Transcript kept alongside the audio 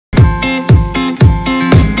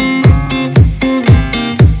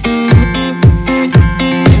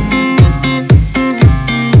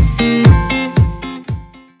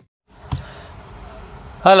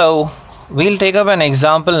Hello, we'll take up an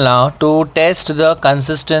example now to test the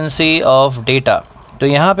consistency of data. तो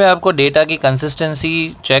यहाँ पे आपको data की कंसिस्टेंसी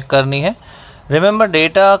चेक करनी है. रिमेंबर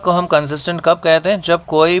डेटा को हम कंसिस्टेंट कब कहते हैं, जब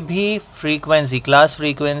कोई भी फ्रीक्वेंसी क्लास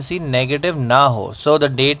फ्रीक्वेंसी नेगेटिव ना हो. So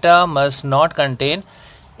the data must not contain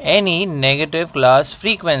any negative class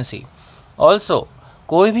frequency. Also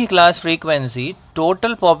कोई भी क्लास फ्रीक्वेंसी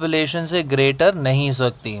टोटल पॉपुलेशन से ग्रेटर नहीं हो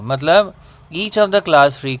सकती. मतलब each of the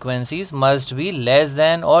class frequencies must be less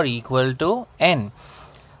than or equal to n.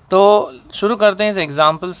 तो शुरू करते हैं इस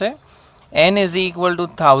एग्जाम्पल से. n is equal to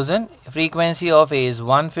 1000, frequency of A is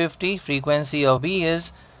 150, frequency of B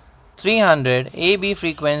is 300, AB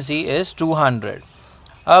frequency is 200.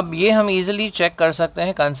 अब ये हम easily check कर सकते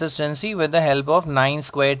हैं consistency with the help of 9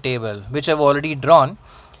 square table which I've already drawn.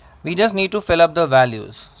 We just need to fill up the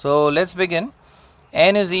values. So let's begin.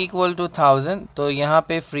 n is equal to 1000, तो यहाँ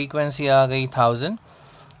पे frequency आ गई 1000.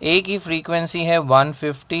 A की फ्रीक्वेंसी है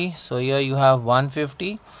 150, so here you have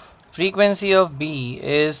 150. Frequency of B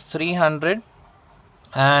is 300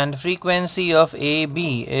 and frequency of AB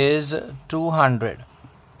is 200.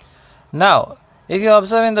 Now if you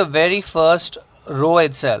observe in the very first row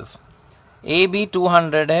itself, AB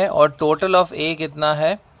 200 है और total of A कितना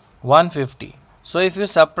है 150. So if you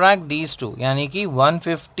subtract these two, यानी कि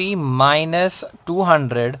 150 minus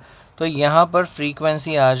 200, तो यहाँ पर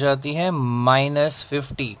frequency आ जाती है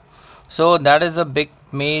 -50. So that is a big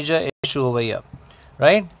major issue over here,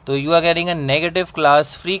 right? So you are getting a negative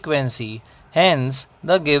class frequency, hence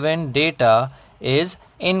the given data is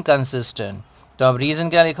inconsistent. तो अब reason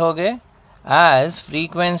क्या लिखोगे? As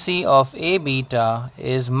frequency of A beta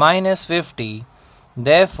is -50,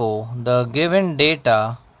 therefore the given data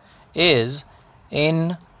is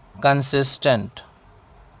inconsistent.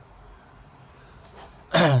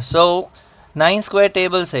 So 9 square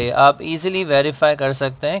table से आप easily verify कर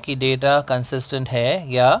सकते हैं कि डेटा कंसिस्टेंट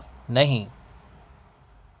है या नहीं.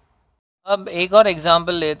 अब एक और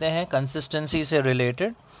एग्जांपल लेते हैं कंसिस्टेंसी से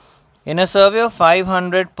related. In a survey of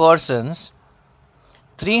 500 persons,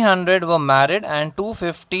 300 were married and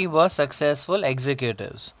 250 were successful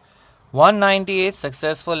executives. 198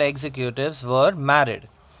 successful executives were married.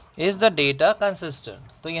 Is the data consistent.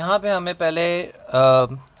 तो यहाँ पे हमें पहले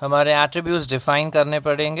हमारे एट्रीब्यूट्स डिफाइन करने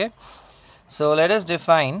पड़ेंगे. So let us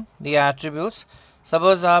define the attributes.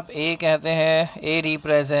 Suppose आप ए कहते हैं, A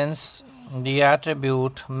represents the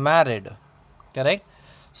attribute married, correct.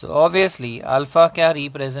 So obviously alpha क्या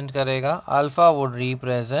रिप्रेजेंट करेगा? Alpha would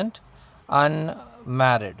represent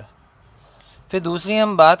unmarried. फिर दूसरी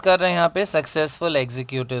हम बात कर रहे हैं यहाँ पे सक्सेसफुल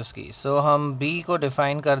एग्जीक्यूटिव्स की. सो हम बी को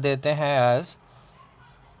डिफाइन कर देते हैं as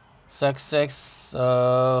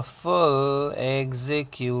successful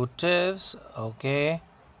executives, okay,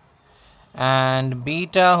 and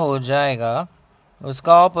beta हो जाएगा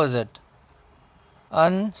उसका opposite,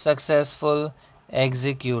 unsuccessful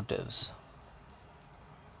executives.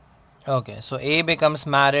 Okay, so A becomes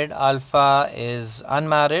married, alpha is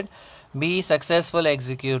unmarried, B successful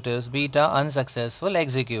executives, beta unsuccessful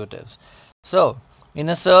executives. So in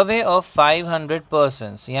a survey of 500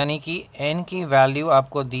 persons, यानी कि n की value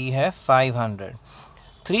आपको दी है 500.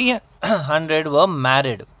 300 were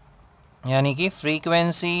married, यानी कि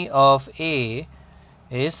frequency of A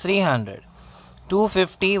is 300.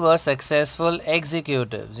 250 were successful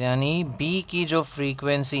executives, यानी B की जो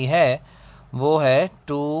फ्रीक्वेंसी है वो है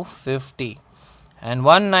 250. And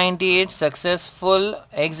 198 successful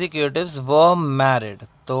executives were married,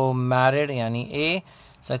 तो मैरिड यानी A,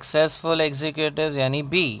 सक्सेसफुल एग्जीक्यूटिव्स यानी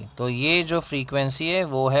बी, तो ये जो फ्रीक्वेंसी है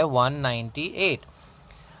वो है 198.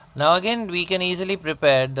 Now again we can easily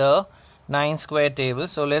prepare the 9 square table.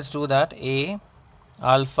 So let's do that. A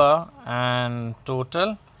alpha and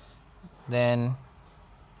total, then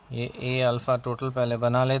ये ए अल्फ़ा टोटल पहले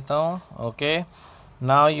बना लेता हूँ. Okay,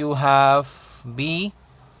 now you have B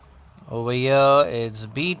over here, it's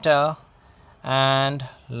beta, and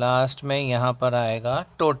last में यहाँ पर आएगा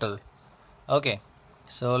total. Okay,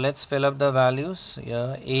 so let's fill up the values.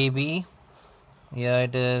 Here AB, here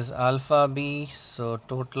it is alpha B, so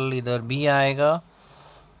total either B आएगा.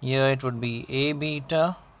 Here it would be A beta,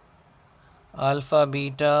 alpha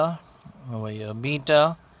beta, over here beta,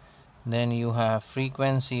 then you have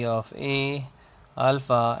frequency of A,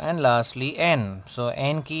 alpha, and lastly n. So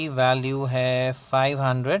n की value है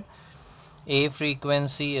 500, A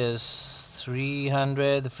frequency is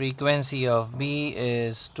 300, the frequency of B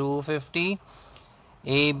is 250,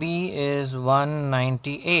 AB is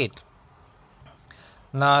 198.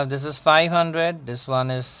 Now this is 500, this one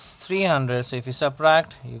is 300, so if you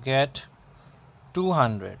subtract you get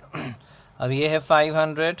 200. अब ये है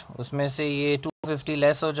 500, उसमें से ये 250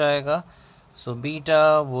 less हो जाएगा, so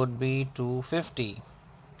beta would be 250.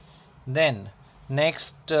 Then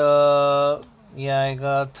next ये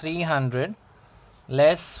आएगा 300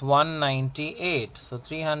 less 198. So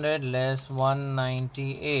 300 less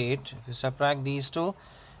 198. If you subtract these two,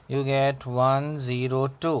 you get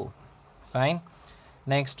 102. Fine.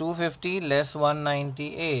 Next 250 less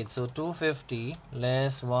 198. So 250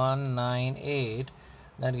 less 198.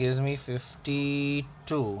 That gives me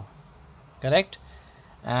 52. Correct.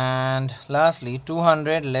 And lastly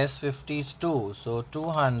 200 less 52. So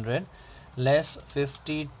 200 less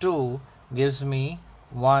 52 gives me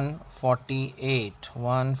 148.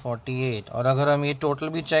 148. और अगर हम ये total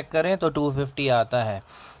भी check करें तो 250 आता है.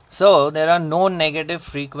 So there are no negative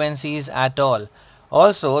frequencies at all.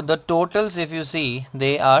 Also the totals, if you see,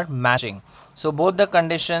 they are matching. So both the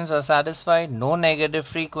conditions are satisfied. No negative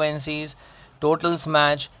frequencies, totals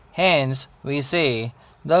match. Hence we say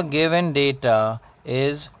the given data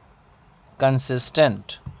is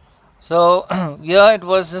consistent. So here it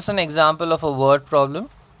was just an example of a word problem.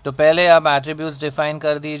 तो पहले आप attributes define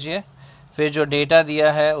कर दीजिए, फिर जो data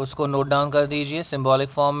दिया है उसको note down कर दीजिए symbolic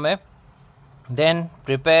form में. Then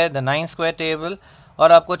prepare the 9 square table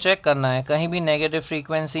और आपको check करना है कहीं भी negative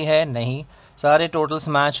frequency है नहीं, सारे totals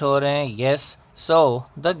match हो रहे हैं, yes, so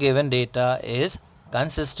the given data is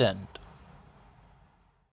consistent.